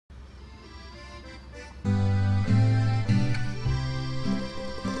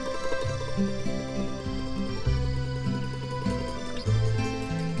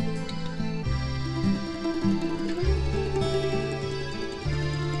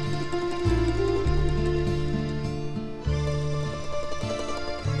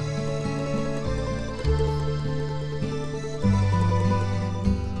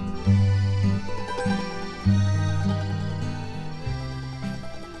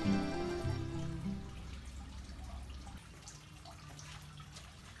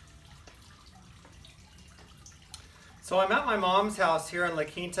So I'm at my mom's house here in La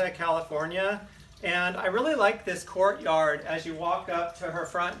Quinta, California, and I really like this courtyard as you walk up to her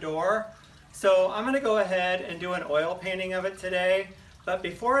front door. So I'm going to go ahead and do an oil painting of it today. But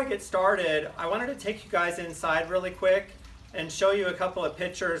before I get started, I wanted to take you guys inside really quick and show you a couple of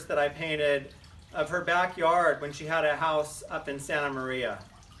pictures that I painted of her backyard when she had a house up in Santa Maria.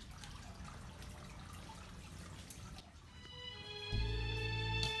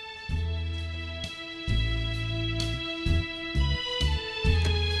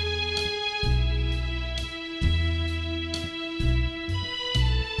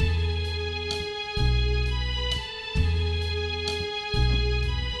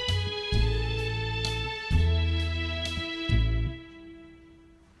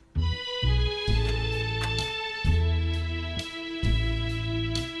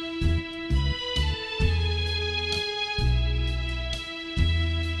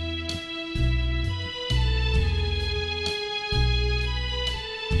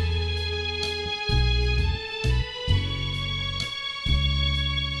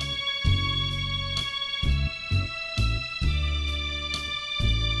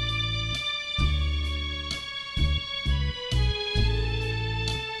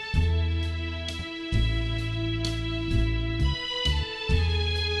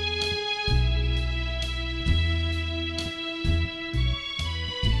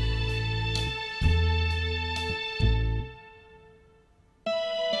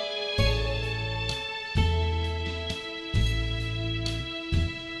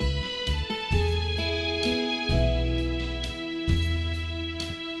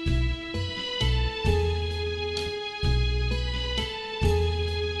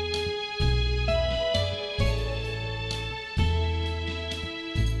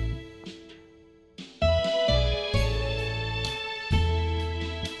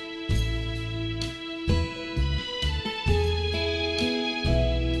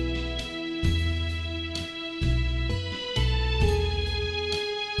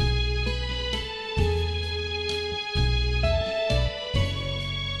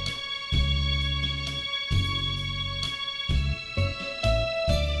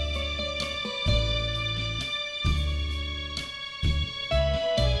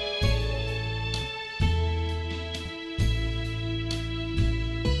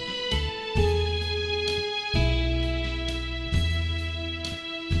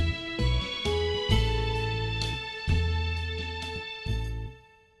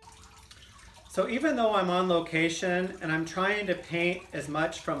 So even though I'm on location and I'm trying to paint as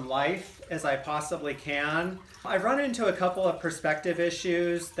much from life as I possibly can, I've run into a couple of perspective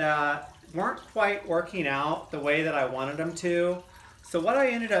issues that weren't quite working out the way that I wanted them to. So what I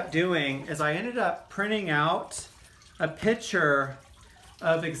ended up doing is I ended up printing out a picture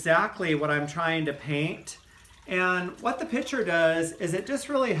of exactly what I'm trying to paint. And what the picture does is it just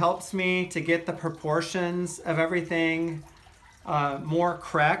really helps me to get the proportions of everything more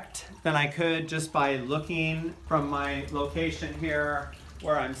correct than I could just by looking from my location here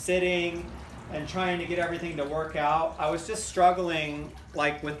where I'm sitting and trying to get everything to work out. I was just struggling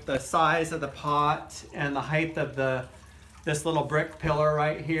like with the size of the pot and the height of this little brick pillar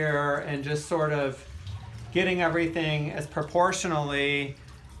right here, and just sort of getting everything as proportionally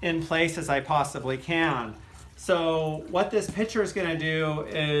in place as I possibly can. So what this picture is going to do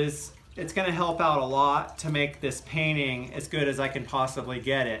is it's going to help out a lot to make this painting as good as I can possibly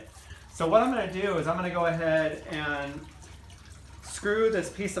get it. So what I'm going to do is I'm going to go ahead and screw this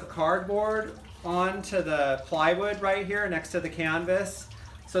piece of cardboard onto the plywood right here next to the canvas.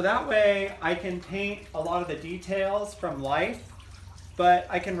 So that way I can paint a lot of the details from life, but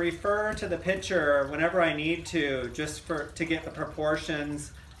I can refer to the picture whenever I need to, just to get the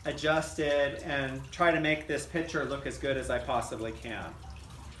proportions adjusted and try to make this picture look as good as I possibly can.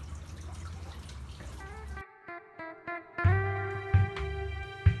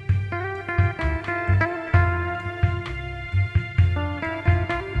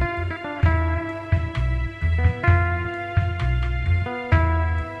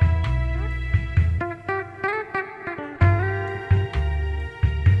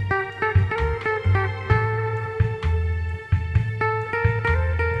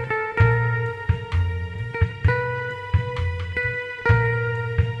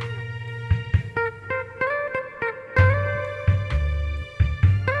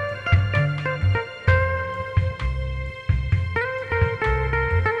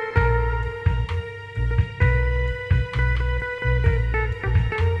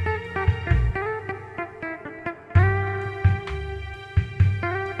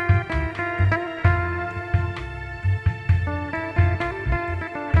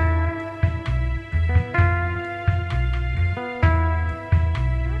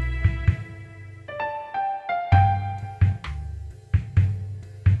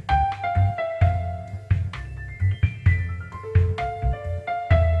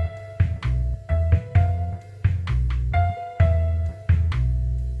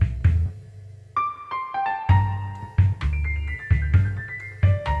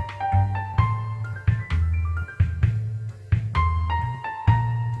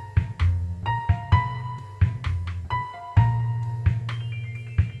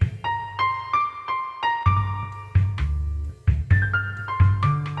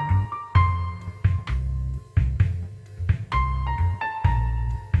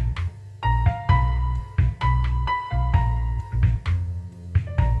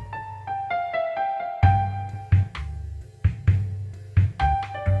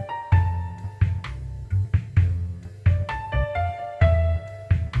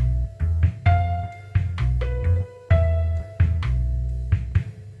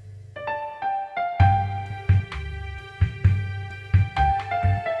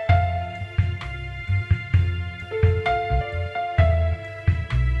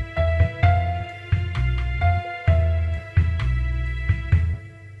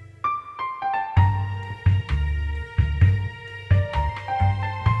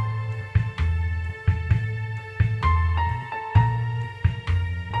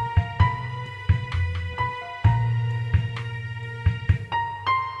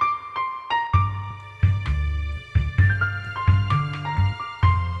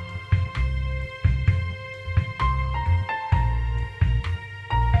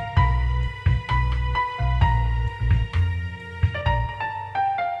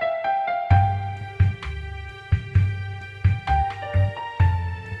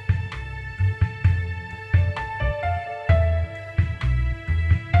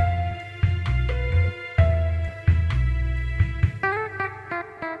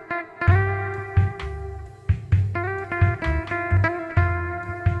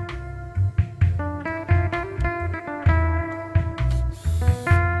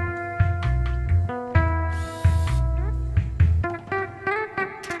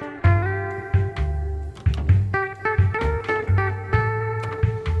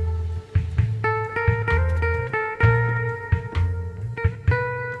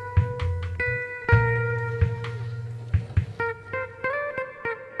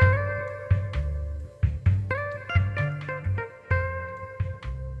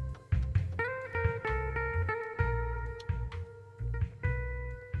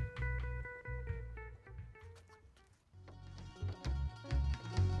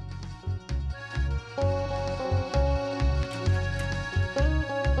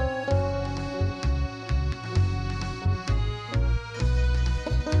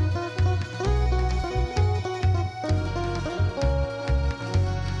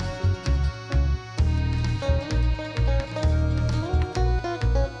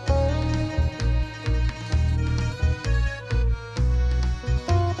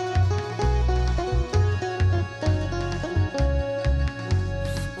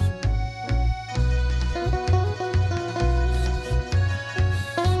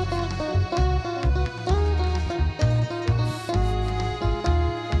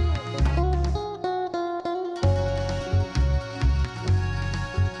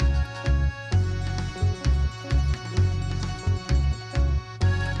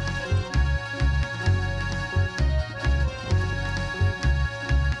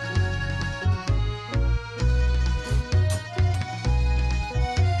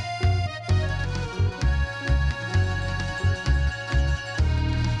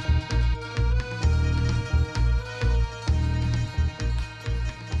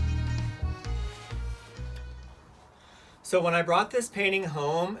 So when I brought this painting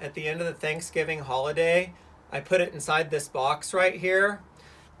home at the end of the Thanksgiving holiday, I put it inside this box right here.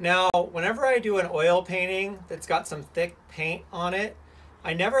 Now, whenever I do an oil painting that's got some thick paint on it,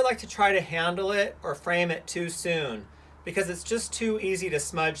 I never like to try to handle it or frame it too soon because it's just too easy to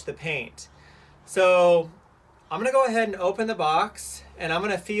smudge the paint. So I'm gonna go ahead and open the box and I'm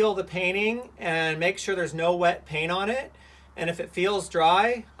gonna feel the painting and make sure there's no wet paint on it. And if it feels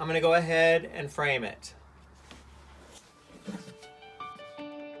dry, I'm gonna go ahead and frame it.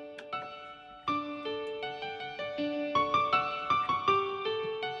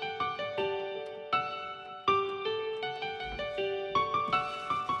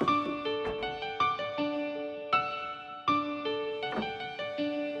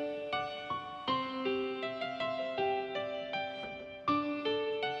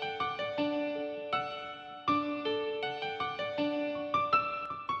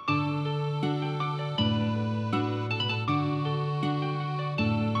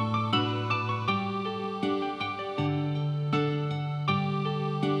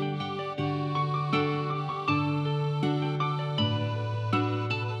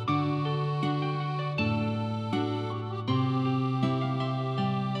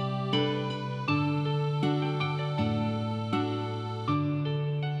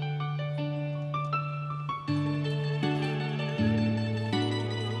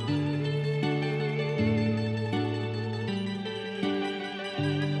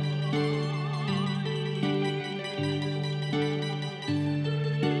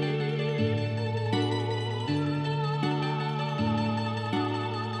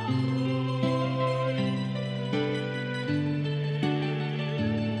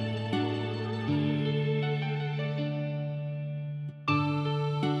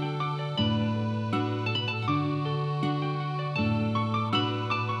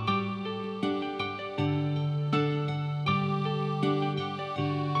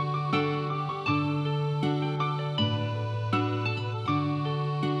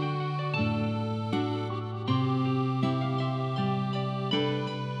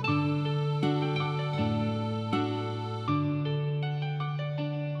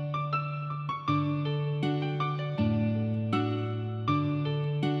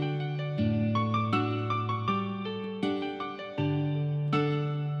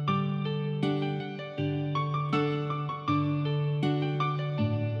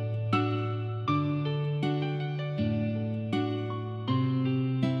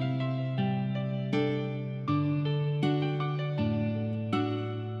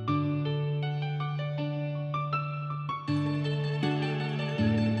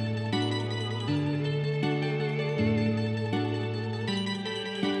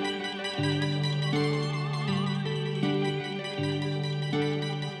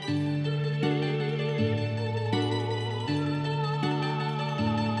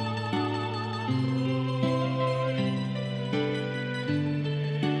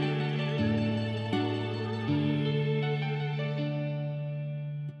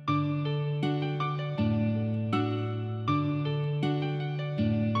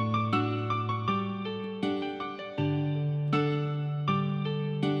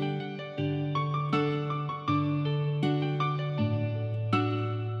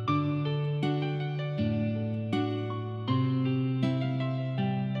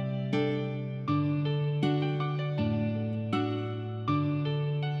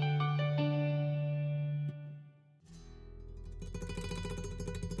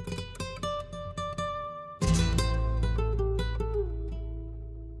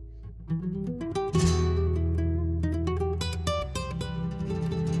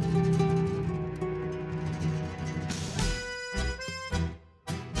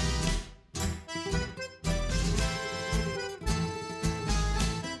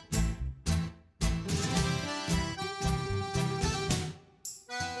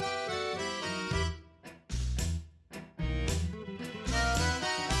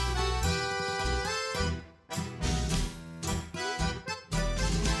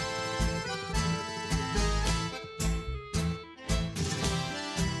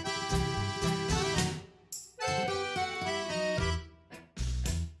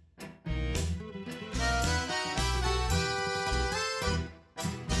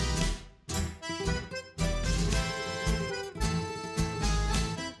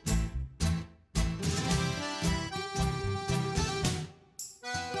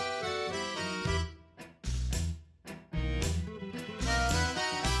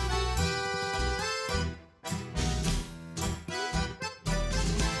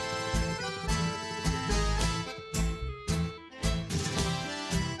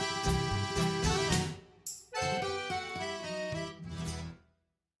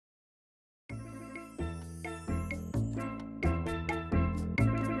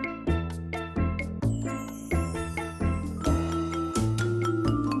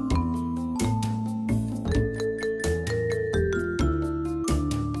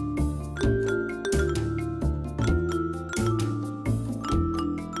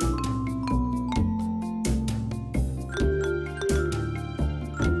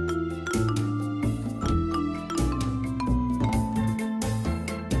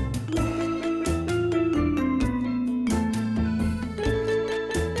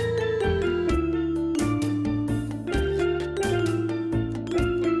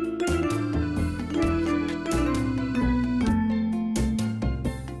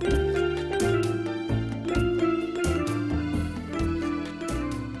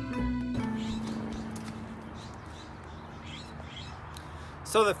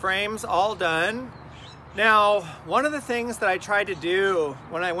 So the frame's all done. Now, one of the things that I tried to do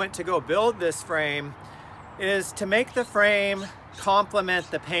when I went to go build this frame is to make the frame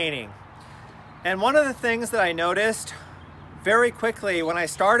complement the painting. And one of the things that I noticed very quickly when I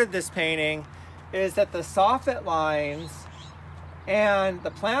started this painting is that the soffit lines and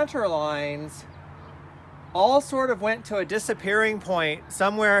the planter lines all sort of went to a disappearing point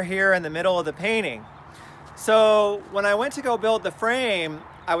somewhere here in the middle of the painting. So when I went to go build the frame,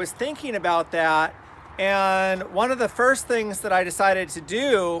 I was thinking about that, and one of the first things that I decided to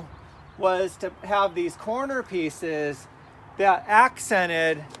do was to have these corner pieces that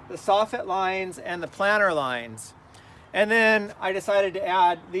accented the soffit lines and the planter lines. And then I decided to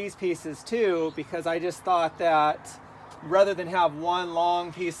add these pieces too, because I just thought that rather than have one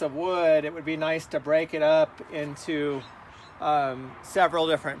long piece of wood, it would be nice to break it up into several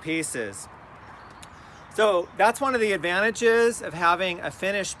different pieces. So that's one of the advantages of having a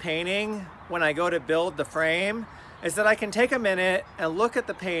finished painting when I go to build the frame, is that I can take a minute and look at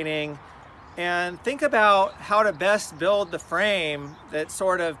the painting and think about how to best build the frame that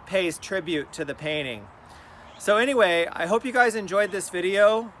sort of pays tribute to the painting. So anyway, I hope you guys enjoyed this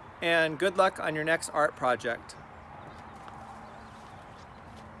video, and good luck on your next art project.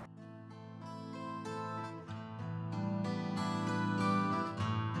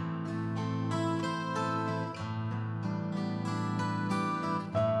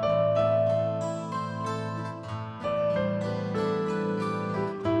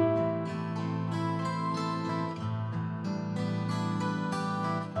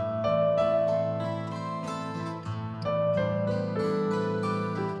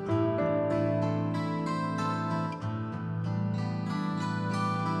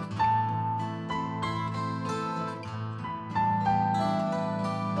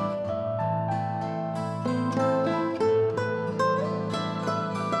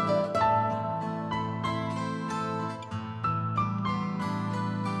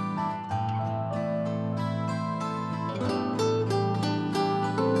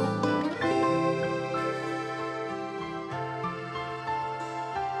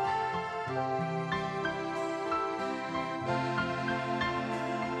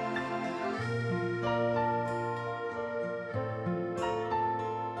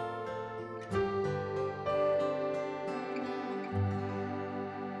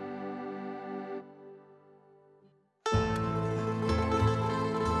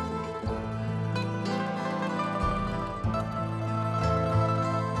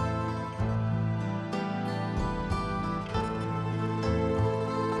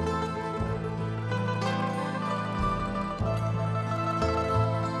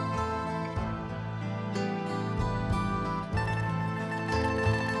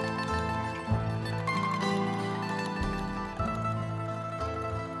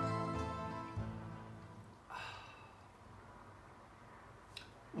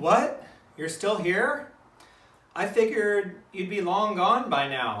 What? You're still here? I figured you'd be long gone by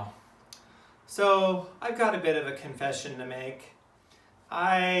now. So I've got a bit of a confession to make.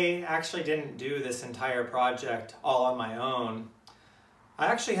 I actually didn't do this entire project all on my own. I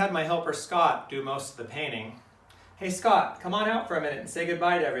actually had my helper Scott do most of the painting. Hey Scott, come on out for a minute and say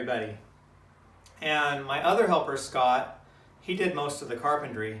goodbye to everybody. And my other helper Scott, he did most of the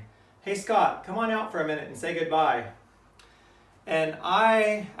carpentry. Hey Scott, come on out for a minute and say goodbye. And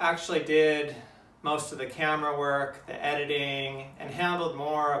I actually did most of the camera work, the editing, and handled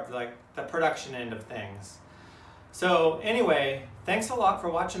more of the production end of things. So anyway, thanks a lot for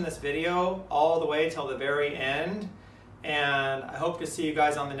watching this video all the way till the very end, and I hope to see you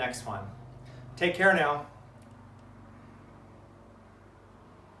guys on the next one. Take care now.